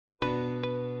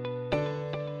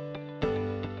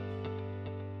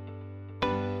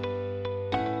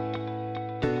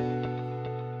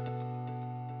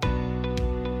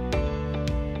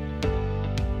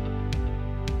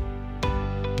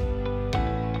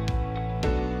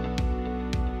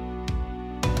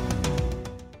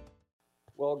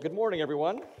Good morning,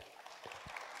 everyone.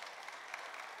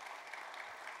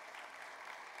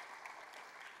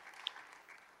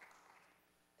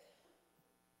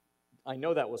 I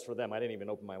know that was for them. I didn't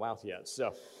even open my mouth yet.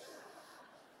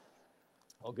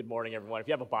 Good morning, everyone. If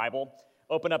you have a Bible,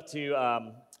 open up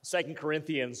to 2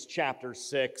 Corinthians chapter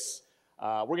 6.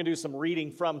 We're going to do some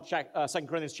reading from 2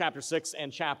 Corinthians chapter 6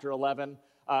 and chapter 11.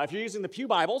 If you're using the Pew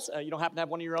Bibles, you don't happen to have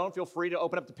one of your own, feel free to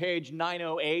open up to page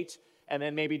 908, and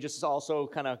then maybe just also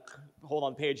kind of hold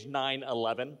on page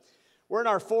 911. We're in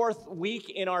our fourth week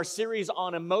in our series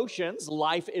on emotions.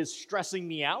 Life is stressing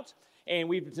me out. And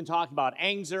we've been talking about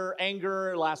anger.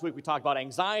 Last week we talked about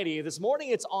anxiety. This morning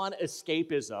it's on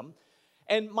escapism.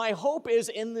 And my hope is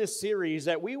in this series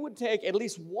that we would take at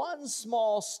least one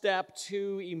small step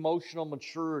to emotional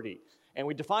maturity. And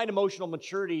we define emotional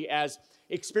maturity as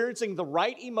experiencing the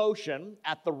right emotion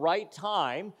at the right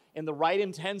time in the right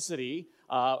intensity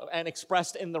and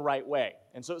expressed in the right way.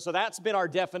 And so that's been our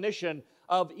definition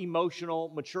of emotional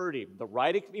maturity. The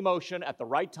right emotion at the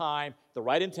right time, the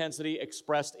right intensity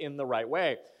expressed in the right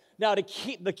way. Now, the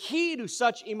key to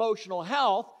such emotional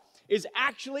health is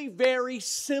actually very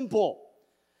simple.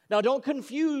 Now, don't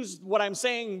confuse what I'm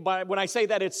saying when I say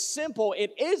that it's simple.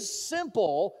 It is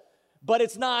simple, but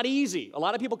it's not easy. A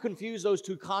lot of people confuse those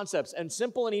two concepts, and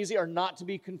simple and easy are not to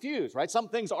be confused, right? Some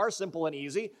things are simple and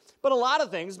easy, but a lot of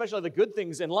things, especially the good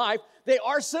things in life, they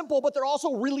are simple, but they're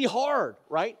also really hard,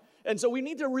 right? And so we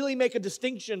need to really make a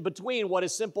distinction between what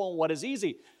is simple and what is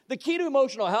easy. The key to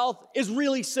emotional health is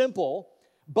really simple,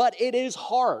 but it is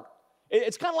hard.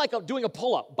 It's kind of like doing a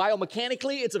pull-up.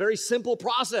 Biomechanically, it's a very simple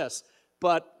process.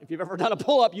 But if you've ever done a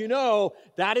pull-up, you know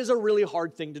that is a really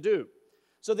hard thing to do.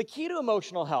 So the key to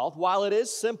emotional health, while it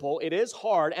is simple, it is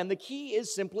hard, and the key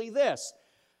is simply this.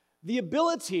 The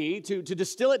ability to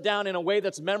distill it down in a way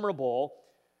that's memorable,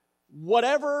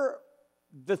 whatever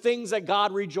the things that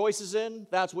God rejoices in,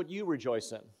 that's what you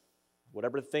rejoice in.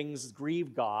 Whatever things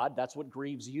grieve God, that's what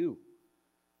grieves you.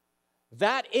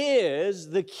 That is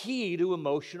the key to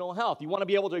emotional health. You want to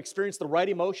be able to experience the right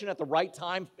emotion at the right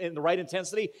time, in the right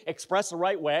intensity, express the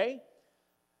right way,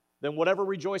 then whatever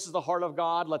rejoices the heart of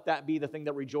God, let that be the thing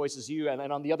that rejoices you. And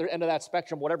then on the other end of that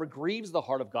spectrum, whatever grieves the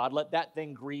heart of God, let that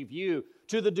thing grieve you.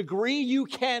 To the degree you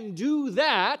can do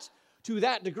that, to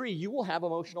that degree, you will have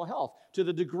emotional health. To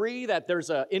the degree that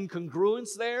there's an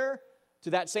incongruence there,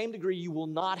 to that same degree, you will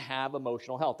not have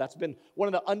emotional health. That's been one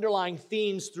of the underlying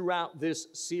themes throughout this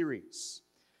series.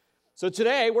 So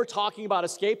today, we're talking about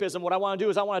escapism. What I want to do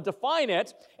is I want to define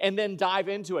it and then dive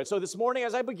into it. So this morning,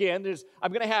 as I begin,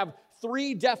 I'm going to have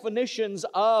 3 definitions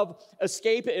of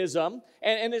escapism.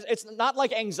 And it's not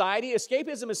like anxiety.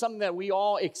 Escapism is something that we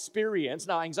all experience.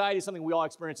 Now, anxiety is something we all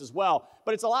experience as well.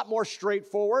 But it's a lot more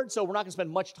straightforward, so we're not going to spend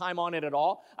much time on it at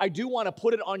all. I do want to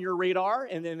put it on your radar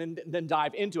and then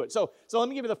dive into it. So let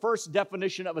me give you the first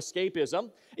definition of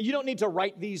escapism. You don't need to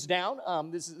write these down.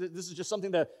 This is just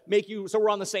something to make you, so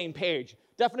we're on the same page.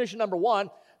 Definition number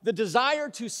 1, the desire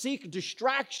to seek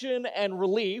distraction and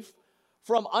relief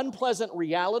from unpleasant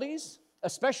realities,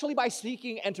 especially by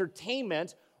seeking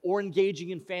entertainment or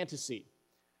engaging in fantasy.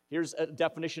 Here's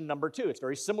definition number 2. It's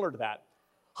very similar to that.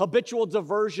 Habitual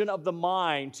diversion of the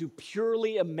mind to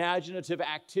purely imaginative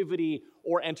activity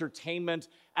or entertainment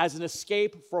as an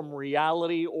escape from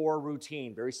reality or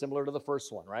routine. Very similar to the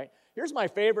first one, right? Here's my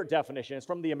favorite definition. It's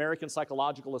from the American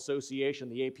Psychological Association,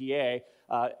 the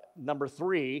APA, number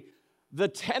 3. The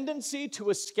tendency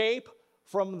to escape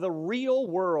from the real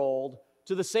world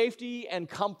to the safety and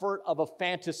comfort of a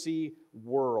fantasy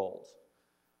world.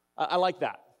 I like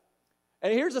that.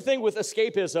 And here's the thing with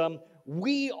escapism.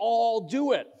 We all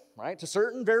do it, right? To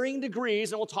certain varying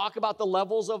degrees, and we'll talk about the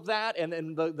levels of that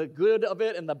and the good of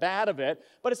it and the bad of it.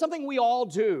 But it's something we all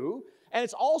do. And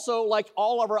it's also like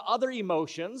all of our other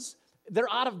emotions,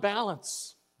 they're out of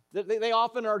balance. They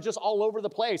often are just all over the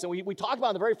place. And we talked about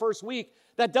in the very first week,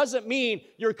 that doesn't mean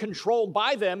you're controlled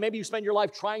by them. Maybe you spend your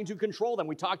life trying to control them.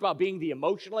 We talked about being the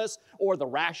emotionalist or the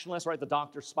rationalist, right? The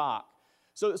Dr. Spock.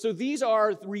 So these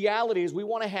are realities. We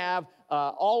want to have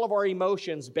all of our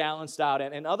emotions balanced out.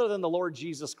 And other than the Lord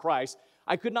Jesus Christ,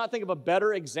 I could not think of a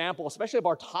better example, especially of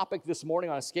our topic this morning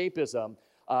on escapism,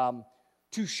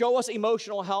 to show us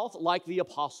emotional health like the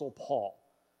Apostle Paul.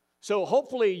 So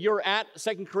hopefully you're at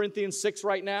 2 Corinthians 6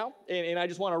 right now, and I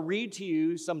just want to read to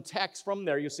you some text from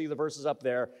there. You'll see the verses up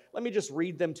there. Let me just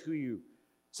read them to you.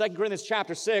 2 Corinthians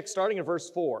chapter 6, starting in verse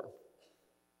 4.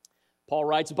 Paul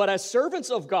writes, "But as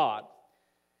servants of God,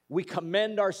 we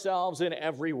commend ourselves in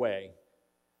every way,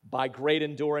 by great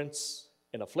endurance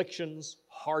in afflictions,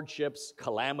 hardships,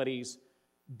 calamities,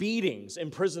 beatings,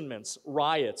 imprisonments,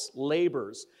 riots,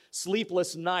 labors,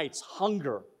 sleepless nights,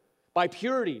 hunger, by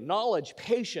purity, knowledge,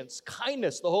 patience,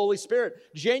 kindness, the Holy Spirit,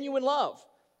 genuine love,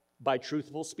 by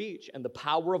truthful speech, and the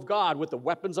power of God with the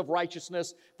weapons of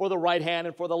righteousness for the right hand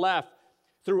and for the left.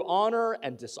 Through honor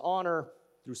and dishonor,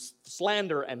 through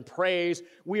slander and praise,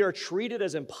 we are treated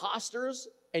as impostors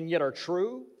and yet are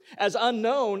true, as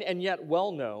unknown and yet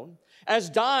well known, as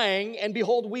dying and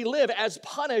behold we live, as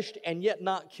punished and yet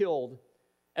not killed,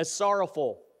 as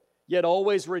sorrowful yet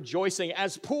always rejoicing,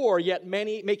 as poor yet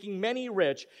making many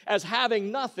rich, as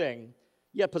having nothing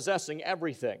yet possessing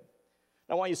everything.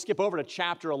 Now I want you to skip over to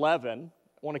chapter 11.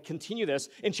 I want to continue this.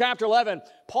 In chapter 11,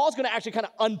 Paul's going to actually kind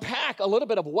of unpack a little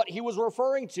bit of what he was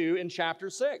referring to in chapter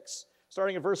 6,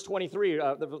 starting in verse 23,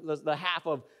 the half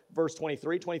of verse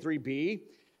 23, 23b.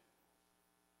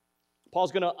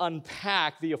 Paul's going to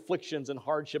unpack the afflictions and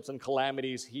hardships and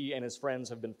calamities he and his friends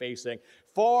have been facing.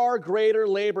 Far greater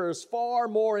labors, far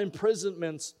more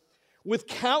imprisonments, with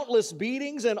countless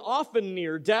beatings and often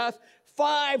near death.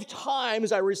 5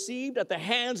 times I received at the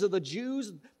hands of the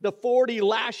Jews the 40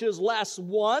 lashes less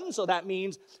one. So that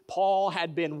means Paul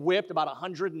had been whipped about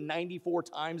 194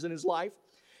 times in his life.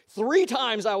 3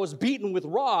 times I was beaten with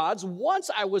rods.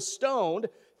 Once I was stoned.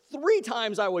 3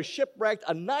 times I was shipwrecked.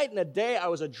 A night and a day I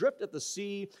was adrift at the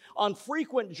sea, on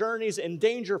frequent journeys, in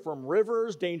danger from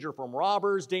rivers, danger from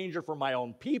robbers, danger from my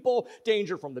own people,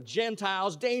 danger from the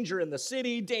Gentiles, danger in the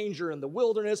city, danger in the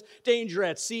wilderness, danger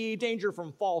at sea, danger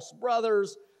from false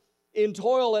brothers, in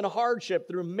toil and hardship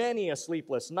through many a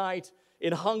sleepless night,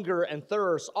 in hunger and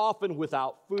thirst, often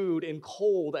without food, in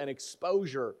cold and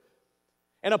exposure.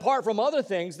 And apart from other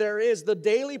things, there is the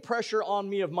daily pressure on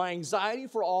me of my anxiety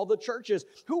for all the churches.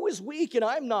 Who is weak and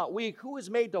I'm not weak? Who is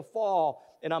made to fall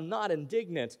and I'm not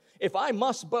indignant? If I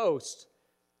must boast,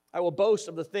 I will boast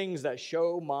of the things that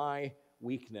show my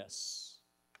weakness.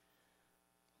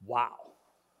 Wow.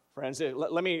 Friends,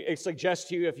 let me suggest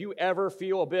to you, if you ever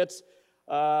feel a bit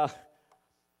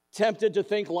tempted to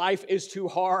think life is too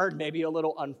hard, maybe a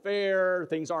little unfair,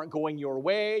 things aren't going your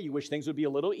way, you wish things would be a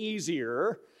little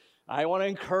easier, I want to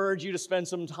encourage you to spend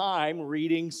some time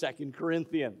reading 2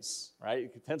 Corinthians,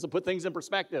 right? It tends to put things in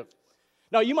perspective.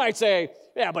 Now, you might say,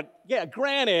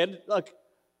 granted, look,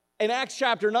 in Acts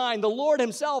chapter 9, the Lord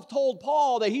himself told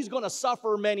Paul that he's going to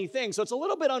suffer many things. So it's a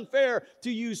little bit unfair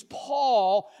to use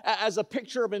Paul as a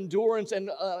picture of endurance and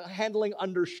handling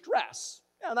under stress.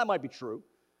 Yeah, that might be true.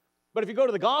 But if you go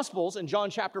to the Gospels in John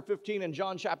chapter 15 and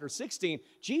John chapter 16,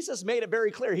 Jesus made it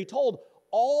very clear. He told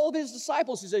all of his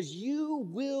disciples, he says, you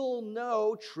will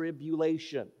know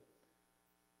tribulation.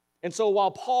 And so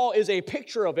while Paul is a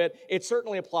picture of it, it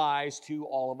certainly applies to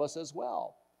all of us as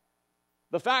well.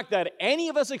 The fact that any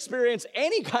of us experience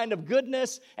any kind of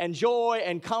goodness and joy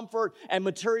and comfort and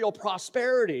material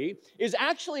prosperity is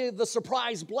actually the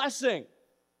surprise blessing.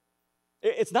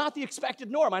 It's not the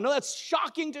expected norm. I know that's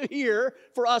shocking to hear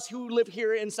for us who live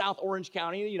here in South Orange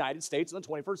County in the United States in the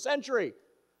 21st century.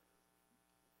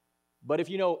 But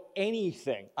if you know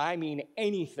anything, I mean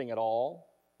anything at all,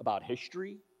 about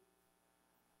history,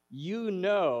 you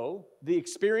know the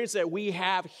experience that we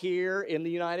have here in the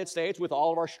United States with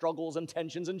all of our struggles and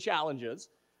tensions and challenges.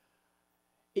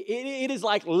 It is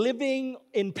like living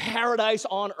in paradise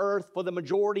on earth for the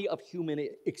majority of human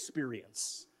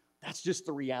experience. That's just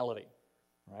the reality,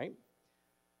 right?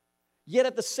 Yet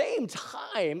at the same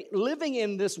time, living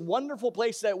in this wonderful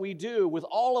place that we do with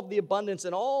all of the abundance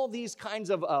and all these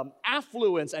kinds of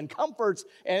affluence and comforts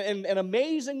and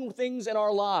amazing things in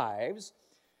our lives,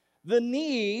 the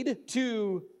need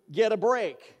to get a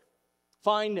break,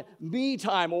 find me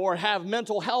time, or have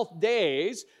mental health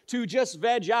days to just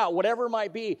veg out, whatever it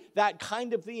might be, that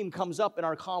kind of theme comes up in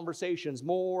our conversations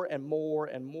more and more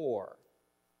and more.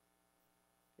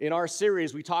 In our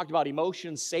series, we talked about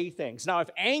emotions say things. Now,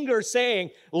 if anger is saying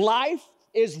life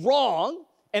is wrong,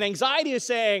 and anxiety is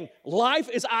saying life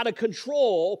is out of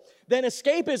control, then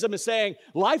escapism is saying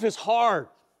life is hard,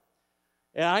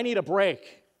 and I need a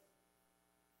break.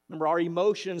 Remember, our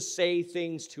emotions say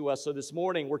things to us. So this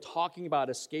morning, we're talking about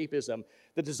escapism,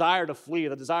 the desire to flee,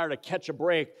 the desire to catch a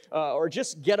break, or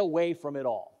just get away from it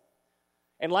all.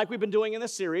 And like we've been doing in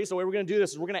this series, the way we're going to do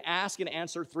this is we're going to ask and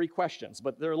answer 3 questions,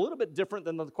 but they're a little bit different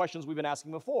than the questions we've been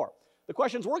asking before. The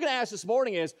questions we're going to ask this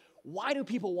morning is, why do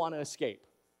people want to escape?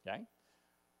 Okay?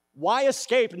 Why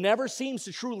escape never seems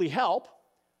to truly help,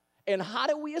 and how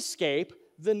do we escape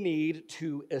the need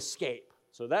to escape?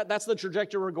 So that's the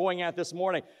trajectory we're going at this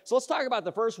morning. So let's talk about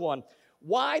the first one.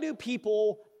 Why do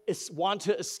people want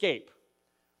to escape?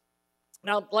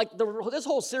 Now, like this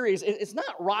whole series, it's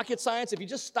not rocket science. If you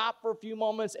just stop for a few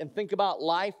moments and think about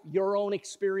life, your own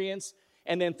experience,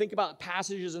 and then think about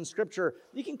passages in Scripture,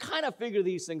 you can kind of figure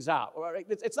these things out. Right?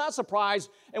 It's not a surprise,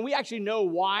 and we actually know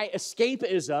why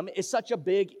escapism is such a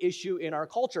big issue in our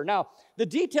culture. Now, the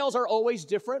details are always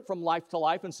different from life to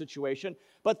life and situation,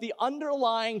 but the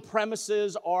underlying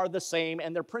premises are the same,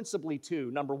 and they're principally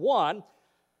two. Number one,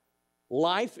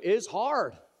 life is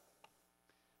hard.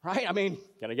 Right? I mean,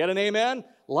 can I get an amen?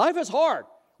 Life is hard.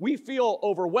 We feel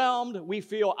overwhelmed. We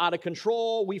feel out of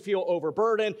control. We feel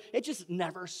overburdened. It just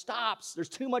never stops. There's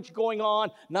too much going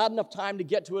on, not enough time to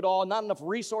get to it all, not enough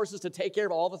resources to take care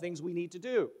of all the things we need to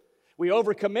do. We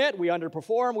overcommit. We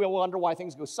underperform. We wonder why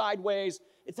things go sideways.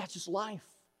 That's just life.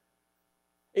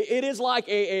 It is like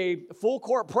a full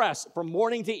court press from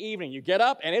morning to evening. You get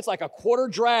up, and it's like a quarter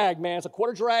drag, man. It's a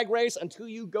quarter drag race until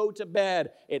you go to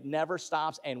bed. It never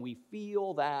stops, and we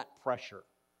feel that pressure.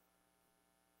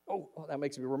 Oh, that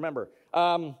makes me remember.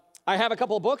 I have a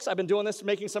couple of books. I've been doing this,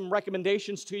 making some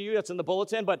recommendations to you. That's in the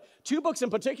bulletin. But two books in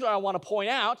particular I want to point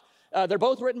out. They're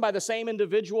both written by the same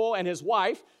individual and his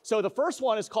wife. So the first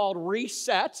one is called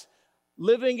Reset,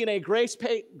 Living a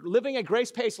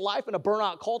Grace-Paced Life in a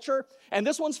Burnout Culture. And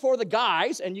this one's for the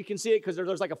guys, and you can see it because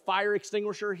there's like a fire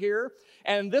extinguisher here.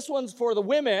 And this one's for the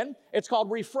women. It's called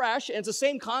Refresh, and it's the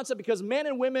same concept because men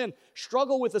and women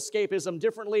struggle with escapism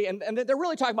differently. And they're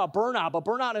really talking about burnout, but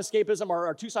burnout and escapism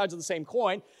are two sides of the same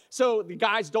coin. So the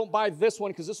guys don't buy this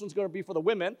one because this one's going to be for the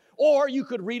women. Or you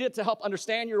could read it to help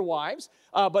understand your wives.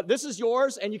 But this is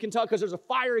yours, and you can tell because there's a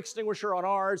fire extinguisher on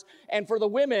ours. And for the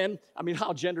women, I mean,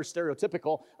 how gender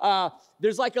stereotypical.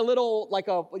 There's like a little,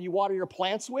 you water your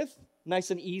plants with.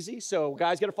 Nice and easy. So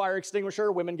guys get a fire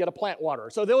extinguisher, women get a plant waterer.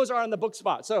 So those are on the book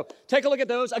spot. So take a look at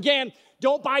those. Again,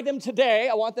 don't buy them today.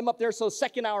 I want them up there so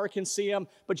second hour can see them,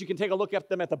 but you can take a look at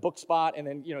them at the book spot, and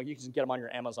then you can get them on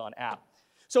your Amazon app.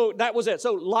 So that was it.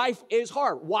 So life is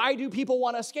hard. Why do people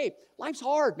want to escape? Life's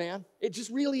hard, man. It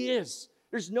just really is.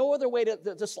 There's no other way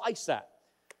to slice that.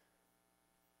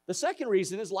 The second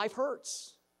reason is life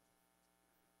hurts.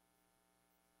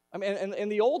 I mean,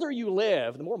 and the older you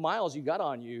live, the more miles you got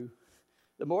on you,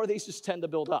 the more these just tend to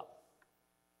build up,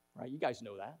 right? You guys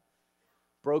know that.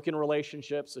 Broken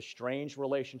relationships, estranged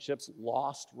relationships,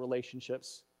 lost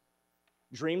relationships,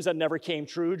 dreams that never came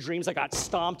true, dreams that got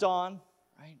stomped on,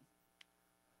 right?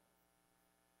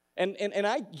 And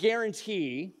I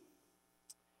guarantee,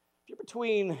 if you're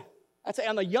between, I'd say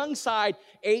on the young side,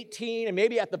 18, and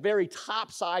maybe at the very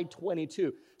top side,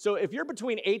 22. So if you're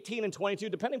between 18 and 22,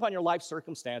 depending upon your life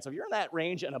circumstance, if you're in that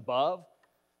range and above,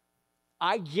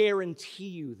 I guarantee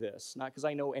you this, not because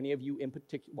I know any of you in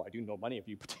particular, well, I do know many of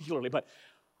you particularly, but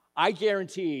I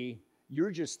guarantee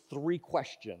you're just 3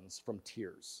 questions from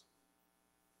tears.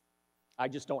 I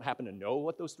just don't happen to know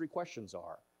what those 3 questions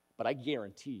are, but I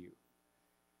guarantee you,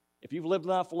 if you've lived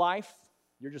enough life,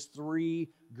 you're just 3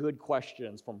 good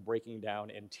questions from breaking down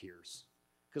in tears,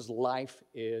 because life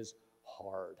is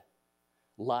hard.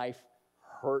 Life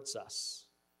hurts us.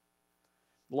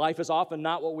 Life is often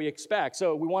not what we expect,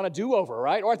 so we want a do-over,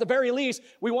 right? Or at the very least,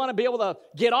 we want to be able to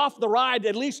get off the ride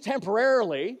at least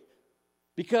temporarily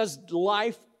because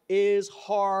life is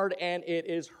hard and it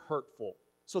is hurtful.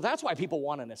 So that's why people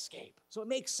want an escape. So it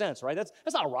makes sense, right? That's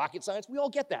not rocket science. We all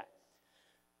get that.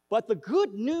 But the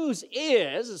good news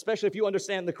is, especially if you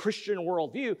understand the Christian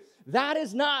worldview, that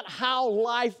is not how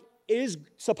life is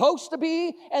supposed to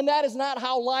be, and that is not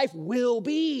how life will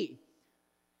be.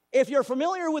 If you're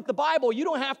familiar with the Bible, you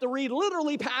don't have to read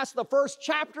literally past the first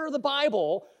chapter of the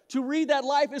Bible to read that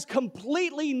life is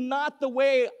completely not the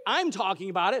way I'm talking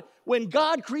about it. When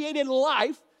God created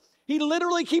life, He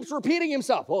literally keeps repeating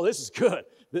Himself. Oh, this is good.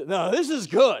 No, this is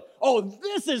good. Oh,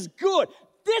 this is good.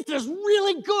 This is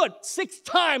really good. 6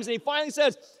 times, and He finally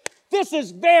says, this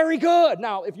is very good.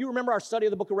 Now, if you remember our study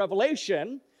of the book of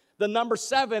Revelation, the number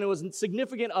 7, it was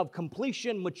significant of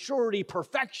completion, maturity,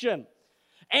 perfection.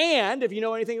 And if you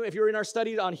know anything, if you're in our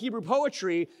study on Hebrew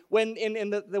poetry, when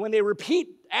they repeat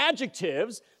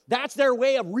adjectives, that's their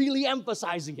way of really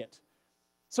emphasizing it.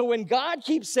 So when God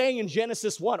keeps saying in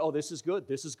Genesis 1, oh, this is good,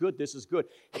 this is good, this is good,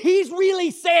 He's really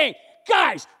saying,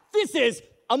 guys, this is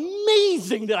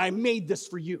amazing that I made this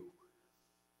for you.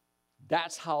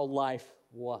 That's how life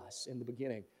was in the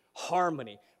beginning.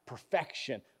 Harmony,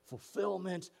 perfection,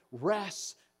 fulfillment,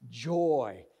 rest,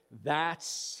 joy.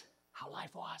 That's how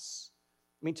life was.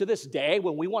 I mean, to this day,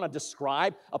 when we want to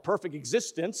describe a perfect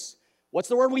existence, what's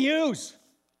the word we use?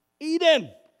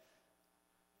 Eden.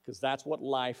 Because that's what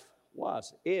life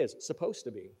is supposed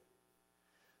to be.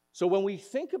 So when we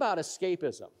think about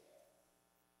escapism,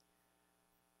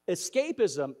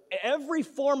 every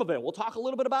form of it, we'll talk a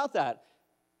little bit about that,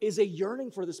 is a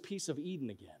yearning for this piece of Eden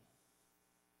again.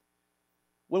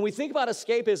 When we think about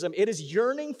escapism, it is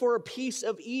yearning for a piece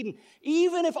of Eden,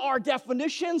 even if our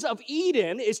definitions of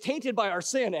Eden is tainted by our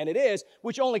sin, and it is,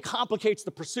 which only complicates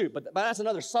the pursuit, but that's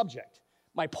another subject.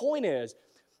 My point is,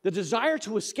 the desire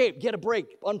to escape, get a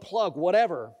break, unplug,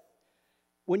 whatever,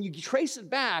 when you trace it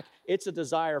back, it's a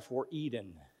desire for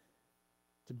Eden,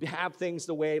 to have things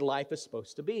the way life is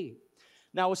supposed to be.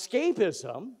 Now,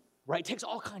 escapism, right, takes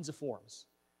all kinds of forms,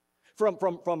 from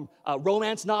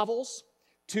romance novels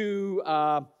to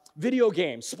video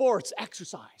games, sports,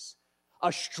 exercise.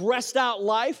 A stressed out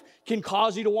life can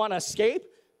cause you to want to escape,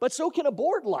 but so can a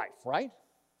bored life, right?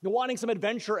 You're wanting some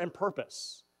adventure and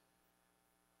purpose.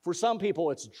 For some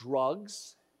people, it's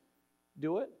drugs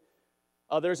do it.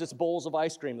 Others, it's bowls of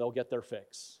ice cream. They'll get their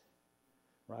fix,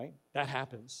 right? That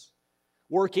happens.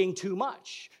 Working too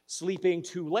much, sleeping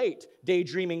too late,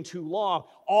 daydreaming too long.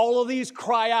 All of these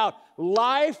cry out,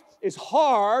 life is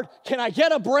hard. Can I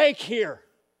get a break here?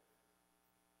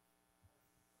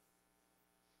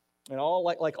 And all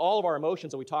like all of our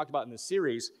emotions that we talked about in this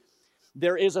series,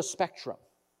 there is a spectrum.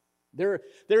 There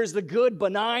is the good,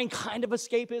 benign kind of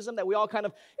escapism that we all kind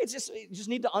of, you just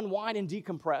need to unwind and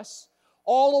decompress,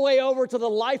 all the way over to the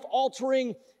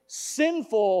life-altering,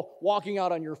 sinful walking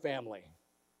out on your family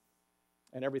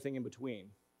and everything in between.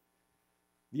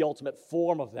 The ultimate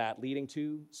form of that leading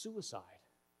to suicide.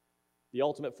 The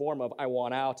ultimate form of, I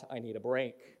want out, I need a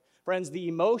break. Friends, the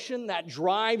emotion that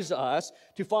drives us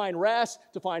to find rest,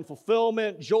 to find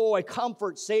fulfillment, joy,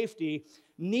 comfort, safety,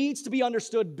 needs to be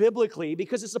understood biblically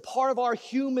because it's a part of our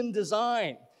human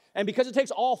design. And because it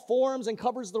takes all forms and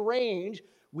covers the range,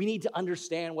 we need to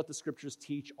understand what the scriptures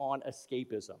teach on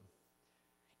escapism.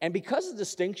 And because the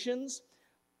distinctions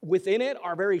within it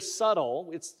are very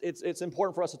subtle, it's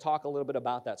important for us to talk a little bit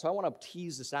about that. So I want to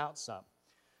tease this out some.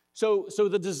 So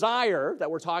the desire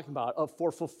that we're talking about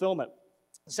for fulfillment,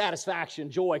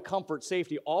 satisfaction, joy, comfort,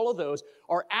 safety, all of those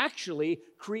are actually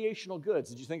creational goods.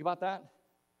 Did you think about that?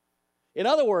 In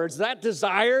other words, that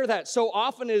desire that so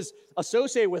often is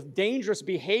associated with dangerous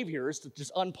behaviors to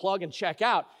just unplug and check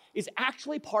out is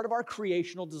actually part of our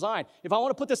creational design. If I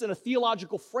want to put this in a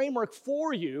theological framework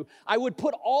for you, I would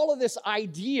put all of this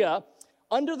idea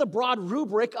under the broad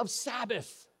rubric of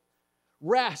Sabbath,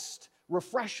 rest,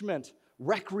 refreshment,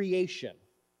 recreation.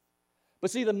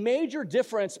 But see, the major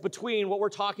difference between what we're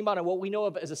talking about and what we know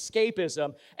of as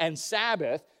escapism and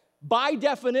Sabbath, by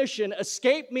definition,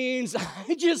 escape means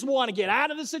I just want to get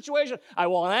out of the situation. I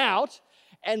want out.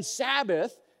 And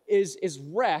Sabbath is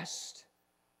rest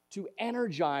to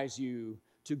energize you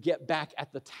to get back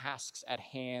at the tasks at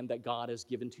hand that God has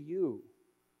given to you.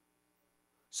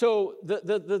 So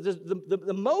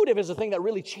the motive is the thing that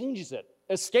really changes it.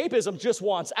 Escapism just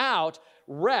wants out.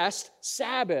 Rest,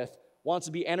 Sabbath, wants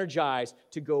to be energized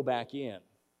to go back in.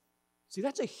 See,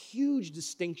 that's a huge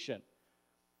distinction.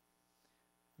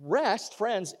 Rest,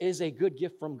 friends, is a good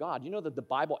gift from God. You know that the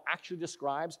Bible actually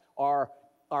describes our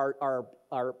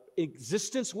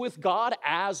existence with God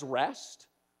as rest?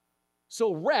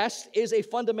 So rest is a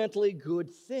fundamentally good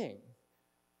thing.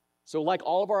 So like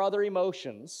all of our other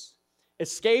emotions,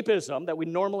 escapism that we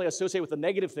normally associate with the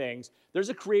negative things, there's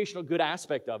a creational good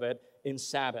aspect of it in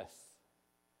Sabbath.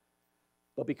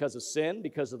 But because of sin,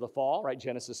 because of the fall, right,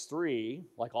 Genesis 3,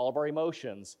 like all of our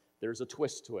emotions, there's a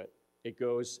twist to it. It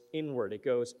goes inward. It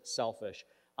goes selfish.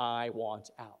 I want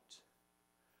out.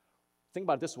 Think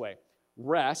about it this way.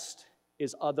 Rest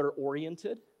is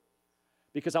other-oriented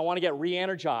because I want to get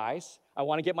re-energized. I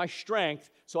want to get my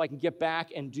strength so I can get back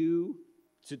and do,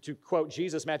 to quote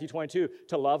Jesus, Matthew 22,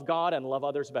 to love God and love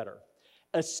others better.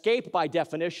 Escape, by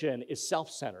definition, is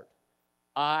self-centered.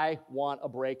 I want a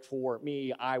break for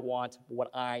me. I want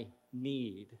what I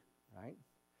need, right?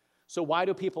 So why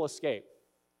do people escape?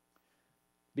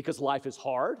 Because life is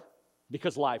hard,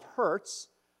 because life hurts,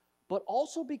 but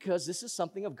also because this is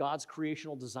something of God's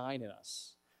creational design in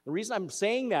us. The reason I'm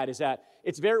saying that is that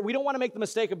we don't want to make the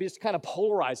mistake of just kind of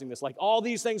polarizing this, like all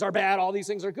these things are bad, all these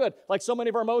things are good. Like so many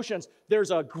of our emotions,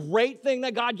 there's a great thing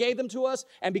that God gave them to us,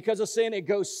 and because of sin, it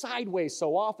goes sideways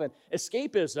so often.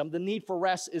 Escapism, the need for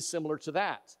rest, is similar to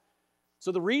that.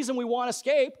 So the reason we want to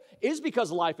escape is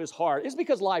because life is hard, is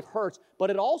because life hurts, but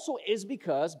it also is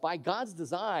because by God's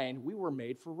design, we were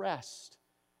made for rest,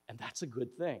 and that's a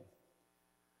good thing.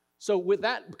 So with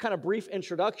that kind of brief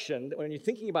introduction, when you're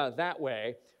thinking about it that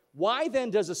way, why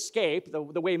then does escape, the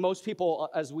way most people,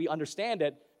 as we understand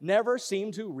it, never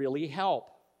seem to really help?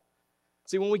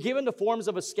 See, when we give into forms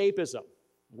of escapism,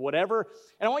 whatever,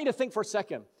 and I want you to think for a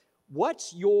second,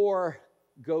 what's your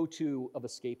go-to of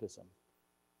escapism?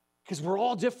 Because we're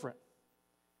all different.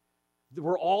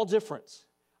 We're all different.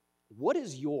 What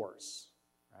is yours,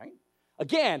 right?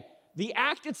 Again, the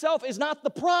act itself is not the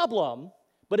problem,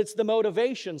 but it's the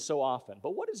motivation so often.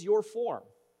 But what is your form?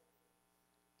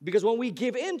 Because when we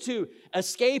give into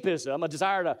escapism,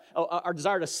 our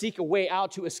desire to seek a way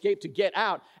out, to escape, to get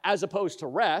out, as opposed to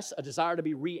rest, a desire to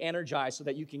be re-energized so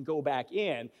that you can go back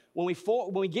in, when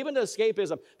we give into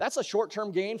escapism, that's a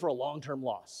short-term gain for a long-term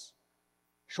loss.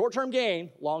 Short-term gain,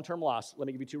 long-term loss. Let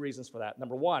me give you two reasons for that.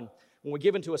 Number one, when we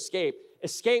give into escape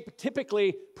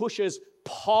typically pushes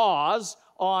pause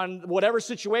on whatever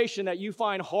situation that you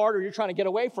find hard or you're trying to get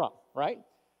away from, right?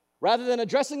 Rather than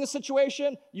addressing the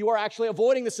situation, you are actually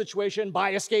avoiding the situation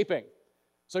by escaping.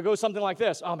 So it goes something like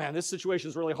this. Oh man, this situation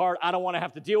is really hard. I don't want to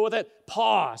have to deal with it.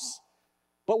 Pause.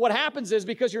 But what happens is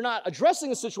because you're not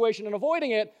addressing the situation and avoiding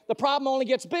it, the problem only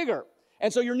gets bigger.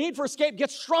 And so your need for escape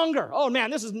gets stronger. Oh man,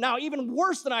 this is now even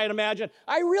worse than I had imagined.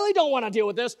 I really don't want to deal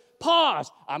with this. Pause.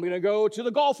 I'm going to go to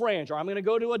the golf range, or I'm going to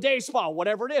go to a day spa,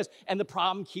 whatever it is. And the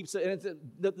problem keeps it, and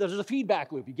there's a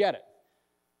feedback loop. You get it.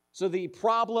 So the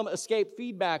problem escape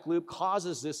feedback loop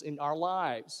causes this in our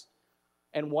lives.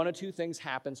 And one of two things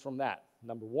happens from that.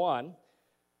 Number one,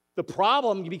 the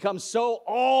problem becomes so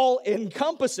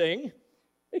all-encompassing,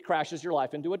 it crashes your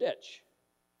life into a ditch.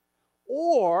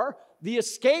 Or the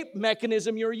escape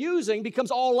mechanism you're using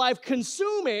becomes all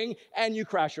life-consuming, and you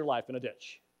crash your life in a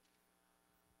ditch.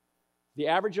 The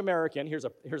average American, here's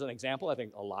an example I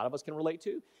think a lot of us can relate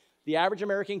to. The average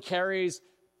American carries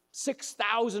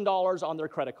 $6,000 on their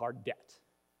credit card debt,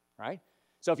 right?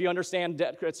 So if you understand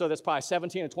debt, so that's probably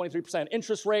 17 and 23%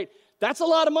 interest rate, that's a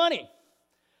lot of money.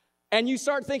 And you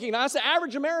start thinking, now that's the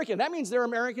average American. That means there are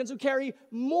Americans who carry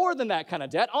more than that kind of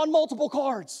debt on multiple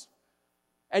cards.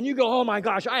 And you go, oh my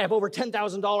gosh, I have over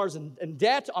 $10,000 in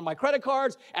debt on my credit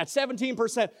cards at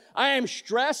 17%. I am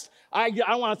stressed. I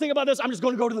don't want to think about this. I'm just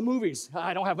going to go to the movies.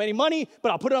 I don't have any money,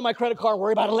 but I'll put it on my credit card and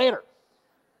worry about it later.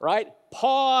 Right?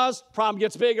 Pause, problem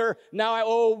gets bigger. Now I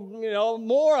owe,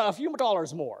 more, a few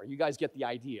dollars more. You guys get the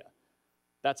idea.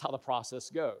 That's how the process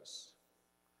goes.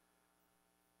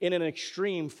 In an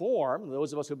extreme form,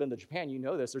 those of us who have been to Japan, you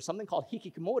know this, there's something called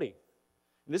hikikomori.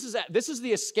 This is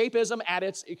the escapism at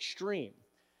its extreme.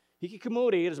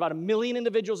 Hikikomori, there's about 1 million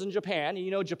individuals in Japan.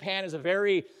 And Japan is a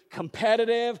very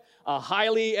competitive,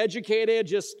 highly educated,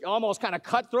 just almost kind of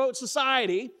cutthroat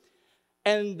society.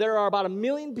 And there are about 1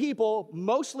 million people,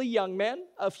 mostly young men,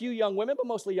 a few young women, but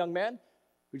mostly young men,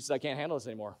 who just, I can't handle this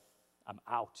anymore. I'm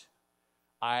out.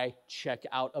 I check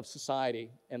out of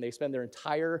society. And they spend their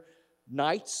entire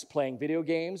nights playing video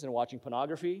games and watching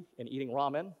pornography and eating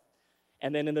ramen.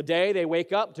 And then in the day, they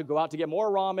wake up to go out to get more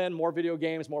ramen, more video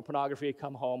games, more pornography,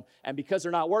 come home. And because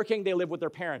they're not working, they live with their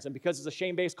parents. And because it's a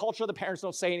shame-based culture, the parents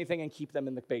don't say anything and keep them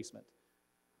in the basement.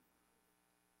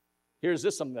 Here's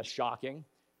something that's shocking.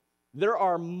 There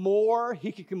are more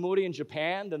hikikomori in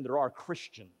Japan than there are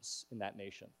Christians in that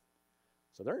nation.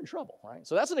 So they're in trouble, right?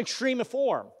 So that's an extreme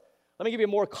form. Let me give you a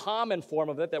more common form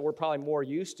of it that we're probably more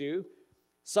used to.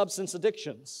 Substance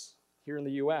addictions here in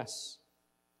the U.S.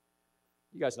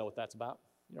 You guys know what that's about.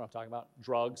 You know what I'm talking about.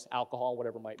 Drugs, alcohol,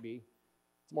 whatever it might be.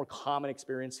 It's a more common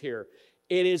experience here.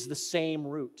 It is the same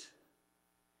root.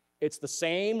 It's the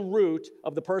same root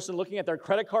of the person looking at their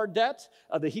credit card debt,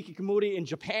 of the hikikomori in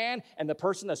Japan, and the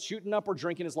person that's shooting up or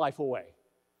drinking his life away.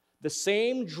 The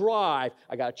same drive,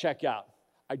 I got to check out.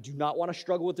 I do not want to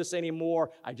struggle with this anymore.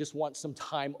 I just want some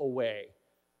time away.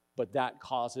 But that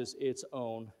causes its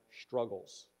own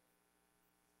struggles.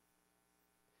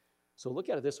 So look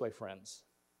at it this way, friends.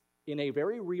 In a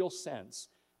very real sense,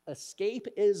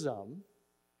 escapism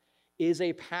is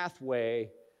a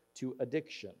pathway to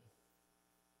addiction.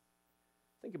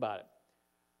 Think about it.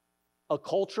 A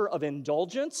culture of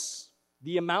indulgence,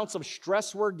 the amounts of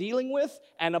stress we're dealing with,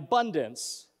 and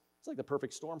abundance. It's like the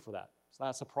perfect storm for that. It's not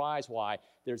a surprise why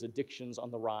there's addictions on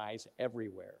the rise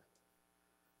everywhere.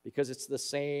 Because it's the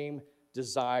same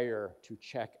desire to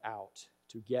check out,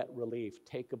 to get relief,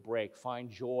 take a break, find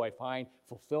joy, find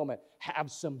fulfillment, have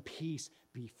some peace,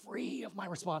 be free of my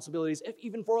responsibilities, if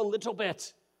even for a little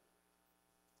bit.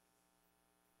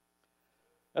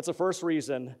 That's the first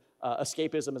reason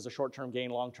escapism is a short-term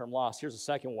gain, long-term loss. Here's the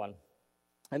second one.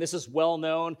 And this is well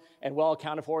known and well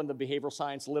accounted for in the behavioral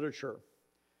science literature.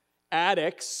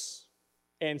 Addicts,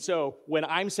 and so when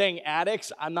I'm saying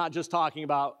addicts, I'm not just talking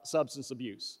about substance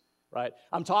abuse, right?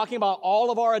 I'm talking about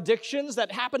all of our addictions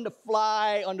that happen to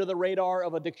fly under the radar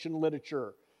of addiction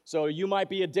literature. So you might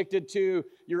be addicted to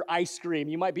your ice cream.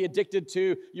 You might be addicted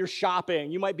to your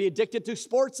shopping. You might be addicted to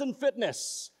sports and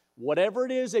fitness. Whatever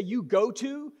it is that you go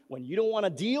to when you don't want to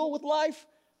deal with life,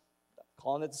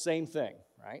 calling it the same thing,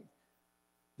 right?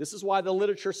 This is why the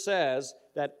literature says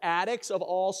that addicts of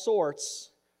all sorts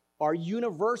are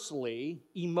universally,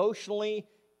 emotionally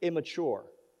immature.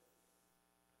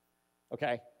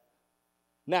 Okay?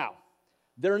 Now,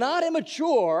 they're not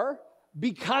immature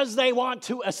because they want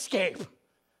to escape.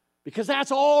 Because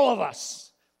that's all of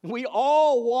us. We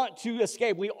all want to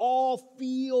escape. We all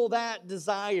feel that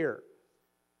desire.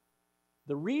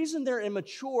 The reason they're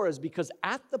immature is because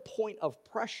at the point of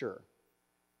pressure,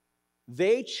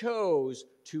 they chose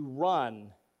to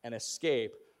run and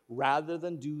escape rather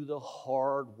than do the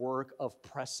hard work of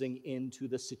pressing into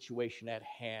the situation at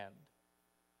hand.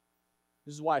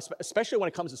 This is why, especially when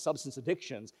it comes to substance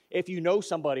addictions, if you know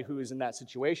somebody who is in that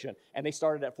situation and they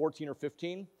started at 14 or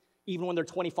 15, even when they're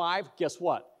 25, guess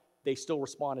what? They still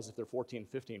respond as if they're 14,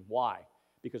 15. Why?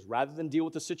 Because rather than deal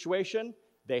with the situation,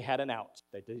 they had an out.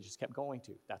 They just kept going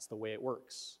to. That's the way it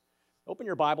works. Open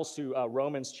your Bibles to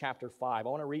Romans chapter 5. I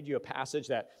want to read you a passage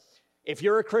that, if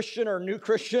you're a Christian or a new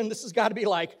Christian, this has got to be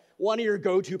like one of your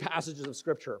go-to passages of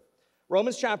Scripture.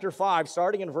 Romans chapter 5,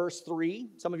 starting in verse 3.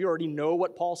 Some of you already know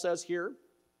what Paul says here.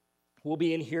 We'll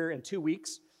be in here in 2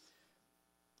 weeks.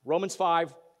 Romans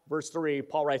 5, verse 3,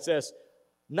 Paul writes this,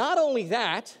 "Not only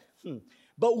that,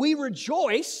 but we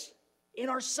rejoice in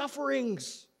our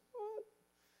sufferings."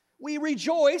 We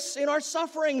rejoice in our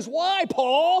sufferings. Why,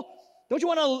 Paul? Don't you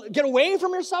want to get away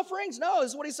from your sufferings? No,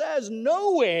 this is what he says.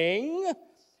 "Knowing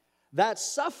that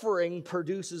suffering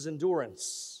produces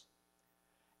endurance,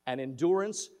 and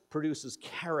endurance produces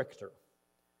character,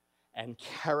 and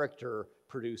character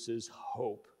produces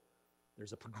hope."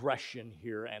 There's a progression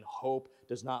here, and hope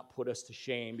does not put us to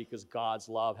shame because God's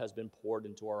love has been poured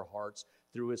into our hearts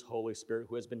through His Holy Spirit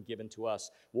who has been given to us.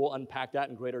 We'll unpack that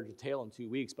in greater detail in 2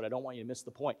 weeks, but I don't want you to miss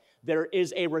the point. There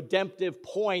is a redemptive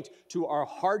point to our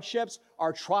hardships,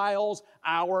 our trials,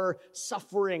 our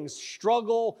sufferings.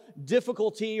 Struggle,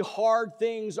 difficulty, hard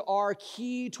things are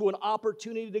key to an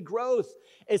opportunity to growth.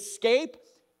 Escape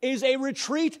is a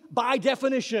retreat by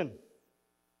definition,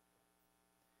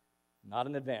 not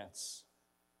an advance.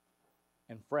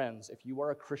 And friends, if you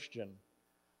are a Christian,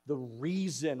 the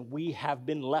reason we have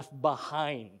been left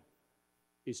behind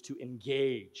is to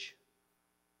engage,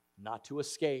 not to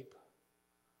escape.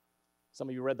 Some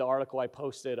of you read the article I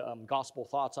posted, Gospel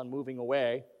Thoughts on Moving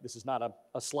Away. This is not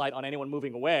a slight on anyone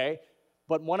moving away,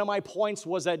 but one of my points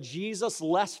was that Jesus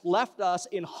left us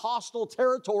in hostile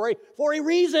territory for a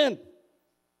reason,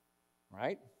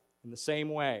 right? In the same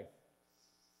way,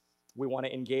 we want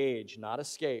to engage, not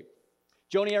escape.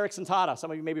 Joni Eareckson Tada, some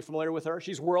of you may be familiar with her.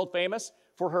 She's world famous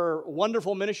for her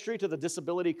wonderful ministry to the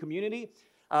disability community.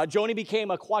 Joni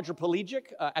became a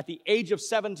quadriplegic at the age of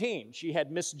 17. She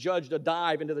had misjudged a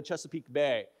dive into the Chesapeake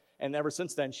Bay, and ever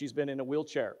since then, she's been in a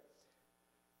wheelchair.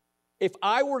 "If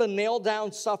I were to nail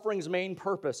down suffering's main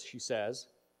purpose," she says,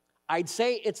 "I'd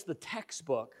say it's the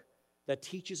textbook that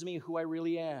teaches me who I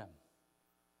really am."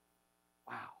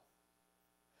 Wow.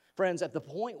 Friends, at the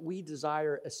point we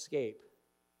desire escape,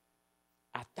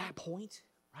 at that point,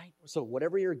 right? So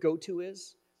whatever your go-to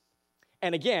is,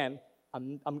 and again,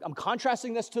 I'm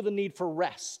contrasting this to the need for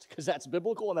rest, because that's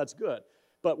biblical and that's good.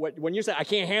 But when you say, "I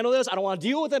can't handle this, I don't want to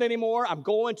deal with it anymore, I'm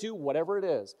going to," whatever it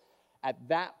is, at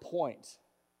that point,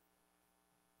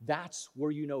 that's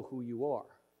where you know who you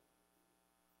are.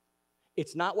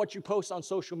 It's not what you post on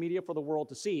social media for the world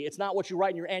to see. It's not what you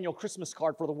write in your annual Christmas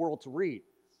card for the world to read,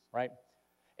 right?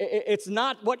 It's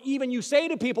not what even you say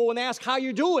to people when they ask how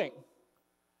you're doing.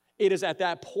 It is at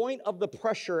that point of the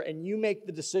pressure and you make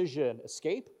the decision,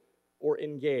 escape or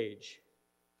engage.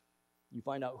 You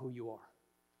find out who you are.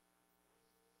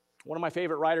 One of my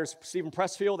favorite writers, Stephen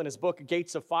Pressfield, in his book,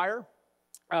 Gates of Fire,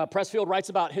 Pressfield writes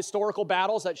about historical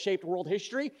battles that shaped world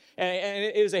history, and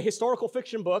it is a historical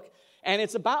fiction book, and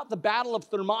it's about the Battle of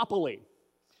Thermopylae.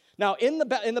 Now, in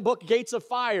the book Gates of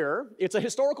Fire, it's a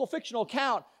historical fictional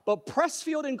account, but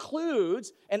Pressfield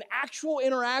includes an actual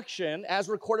interaction as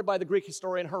recorded by the Greek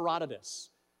historian Herodotus.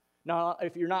 Now,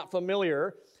 if you're not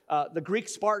familiar, the Greek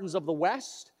Spartans of the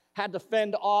West had to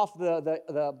fend off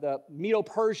the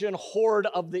Medo-Persian horde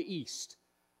of the East.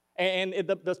 And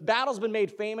the battle's been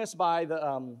made famous by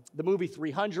the movie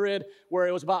 300, where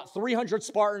it was about 300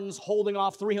 Spartans holding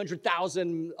off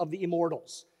 300,000 of the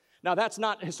immortals. Now, that's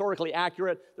not historically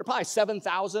accurate. They're probably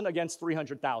 7,000 against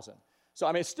 300,000. So,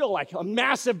 I mean, it's still like a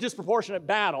massive disproportionate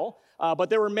battle,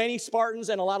 but there were many Spartans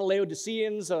and a lot of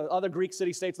Laodiceans, other Greek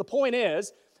city-states. The point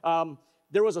is,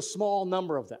 there was a small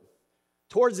number of them.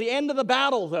 Towards the end of the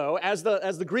battle, though, as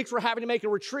the Greeks were having to make a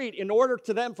retreat, in order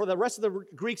for the rest of the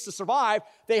Greeks to survive,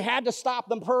 they had to stop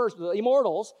the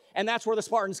immortals, and that's where the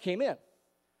Spartans came in.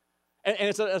 And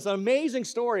it's an amazing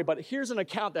story, but here's an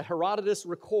account that Herodotus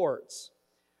records.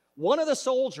 One of the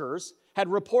soldiers had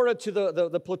reported to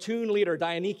the platoon leader,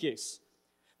 Dionysius,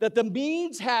 that the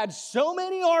Medes had so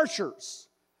many archers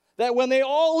that when they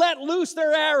all let loose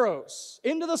their arrows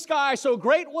into the sky, so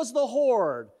great was the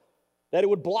horde that it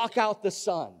would block out the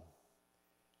sun.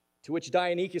 To which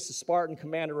Dionysius, the Spartan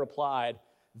commander, replied,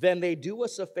 then they do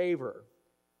us a favor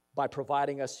by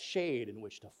providing us shade in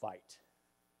which to fight.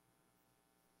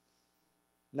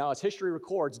 Now, as history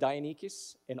records,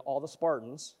 Dionysius and all the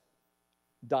Spartans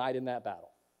died in that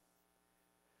battle.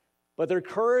 But their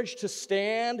courage to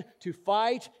stand, to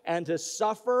fight, and to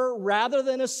suffer rather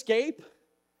than escape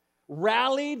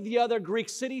rallied the other Greek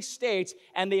city-states,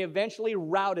 and they eventually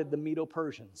routed the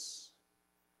Medo-Persians.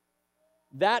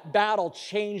 That battle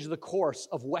changed the course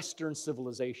of Western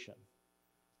civilization.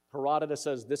 Herodotus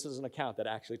says this is an account that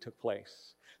actually took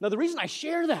place. Now, the reason I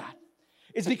share that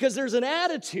is because there's an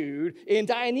attitude in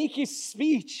Dionysius'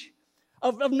 speech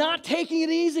of not taking it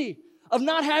easy, of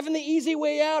not having the easy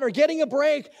way out or getting a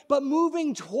break, but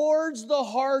moving towards the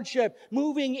hardship,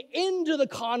 moving into the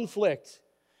conflict.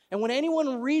 And when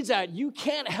anyone reads that, you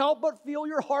can't help but feel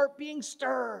your heart being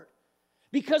stirred,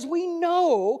 because we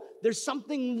know there's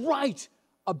something right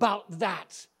about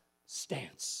that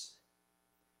stance.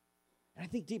 And I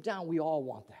think deep down we all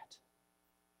want that.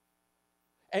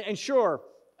 And sure,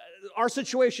 our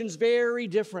situation's very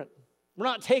different. We're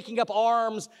not taking up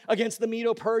arms against the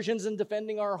Medo-Persians and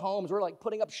defending our homes. We're like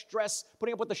putting up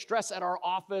with the stress at our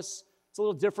office. It's a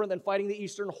little different than fighting the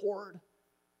Eastern Horde.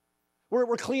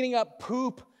 We're cleaning up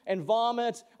poop and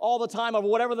vomit all the time, of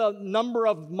whatever the number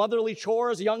of motherly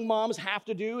chores young moms have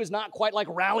to do is not quite like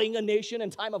rallying a nation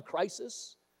in time of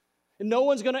crisis. And no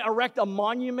one's going to erect a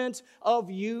monument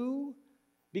of you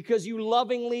because you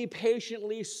lovingly,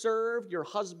 patiently served your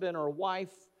husband or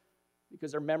wife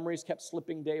because their memories kept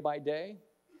slipping day by day.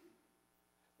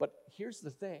 But here's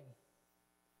the thing.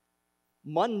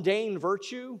 Mundane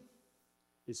virtue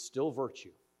is still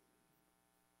virtue.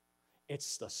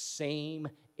 It's the same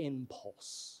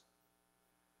impulse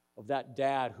of that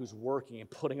dad who's working and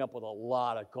putting up with a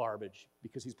lot of garbage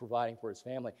because he's providing for his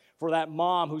family. For that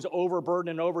mom who's overburdened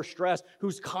and overstressed,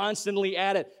 who's constantly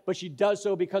at it, but she does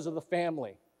so because of the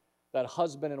family. That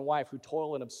husband and wife who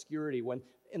toil in obscurity when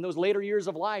in those later years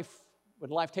of life, when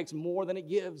life takes more than it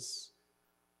gives.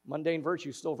 Mundane virtue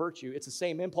is still virtue. It's the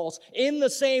same impulse. In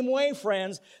the same way,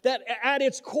 friends, that at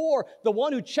its core, the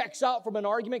one who checks out from an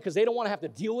argument because they don't want to have to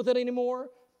deal with it anymore,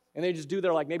 and they just do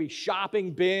their maybe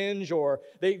shopping binge, or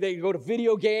they go to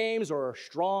video games or a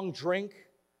strong drink,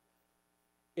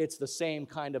 it's the same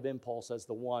kind of impulse as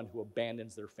the one who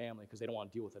abandons their family because they don't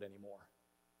want to deal with it anymore.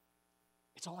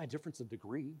 It's only a difference of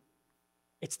degree.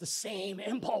 It's the same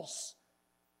impulse,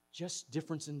 just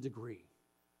difference in degree.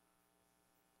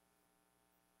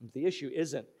 The issue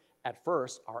isn't, at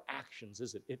first, our actions,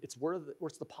 is it? It's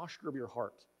where's the posture of your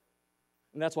heart.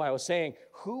 And that's why I was saying,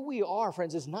 who we are,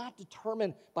 friends, is not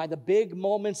determined by the big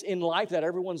moments in life that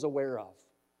everyone's aware of.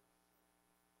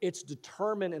 It's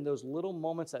determined in those little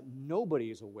moments that nobody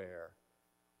is aware,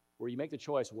 where you make the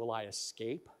choice, will I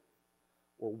escape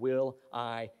or will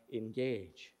I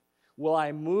engage? Will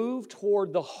I move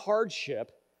toward the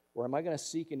hardship, or am I going to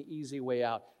seek an easy way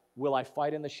out? Will I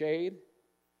fight in the shade,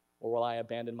 or will I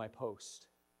abandon my post?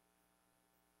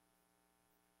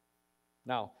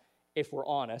 Now, if we're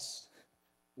honest,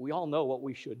 we all know what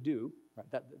we should do.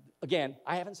 Right? Again,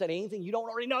 I haven't said anything you don't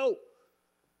already know.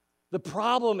 The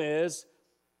problem is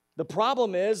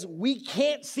we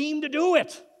can't seem to do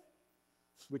it,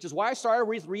 which is why I started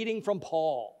with reading from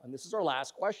Paul. And this is our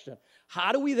last question.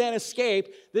 How do we then escape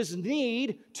this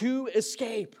need to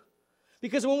escape?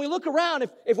 Because when we look around,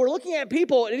 if we're looking at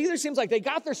people, it either seems like they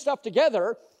got their stuff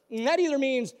together, and that either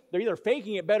means they're either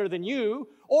faking it better than you,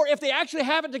 or if they actually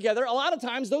have it together, a lot of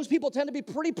times those people tend to be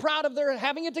pretty proud of their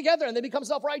having it together, and they become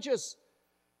self-righteous.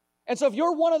 And so if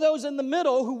you're one of those in the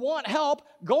middle who want help,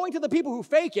 going to the people who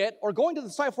fake it or going to the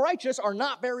self-righteous are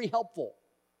not very helpful.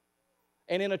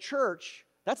 And in a church,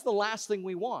 that's the last thing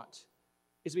we want,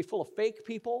 is to be full of fake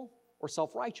people or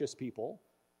self-righteous people.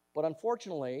 But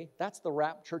unfortunately, that's the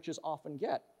rap churches often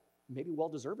get, maybe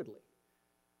well-deservedly.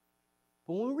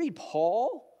 But when we read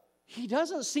Paul, he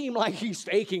doesn't seem like he's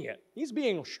faking it. He's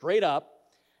being straight up,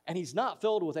 and he's not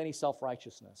filled with any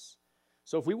self-righteousness.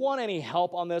 So if we want any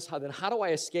help on this, then how do I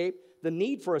escape the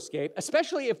need for escape,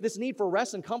 especially if this need for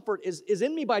rest and comfort is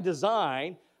in me by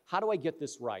design? How do I get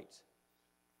this right?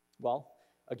 Well,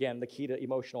 again, the key to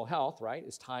emotional health, right,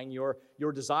 is tying your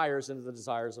desires into the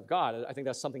desires of God. I think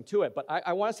that's something to it. But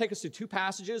I want to take us to two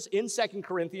passages in 2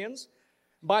 Corinthians.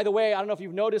 By the way, I don't know if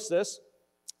you've noticed this,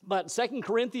 but 2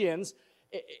 Corinthians,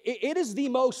 it is the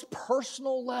most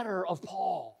personal letter of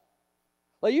Paul.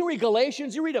 Like you read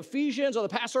Galatians, you read Ephesians or the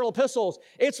pastoral epistles,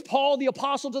 it's Paul, the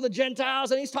apostle to the Gentiles,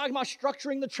 and he's talking about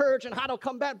structuring the church and how to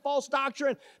combat false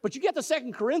doctrine. But you get to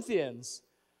 2 Corinthians,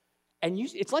 and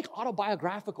it's like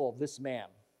autobiographical of this man.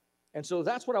 And so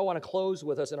that's what I want to close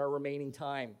with us in our remaining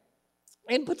time.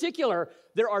 In particular,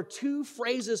 there are two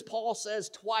phrases Paul says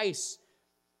twice.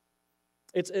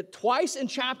 It's twice in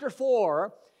chapter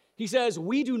 4, he says,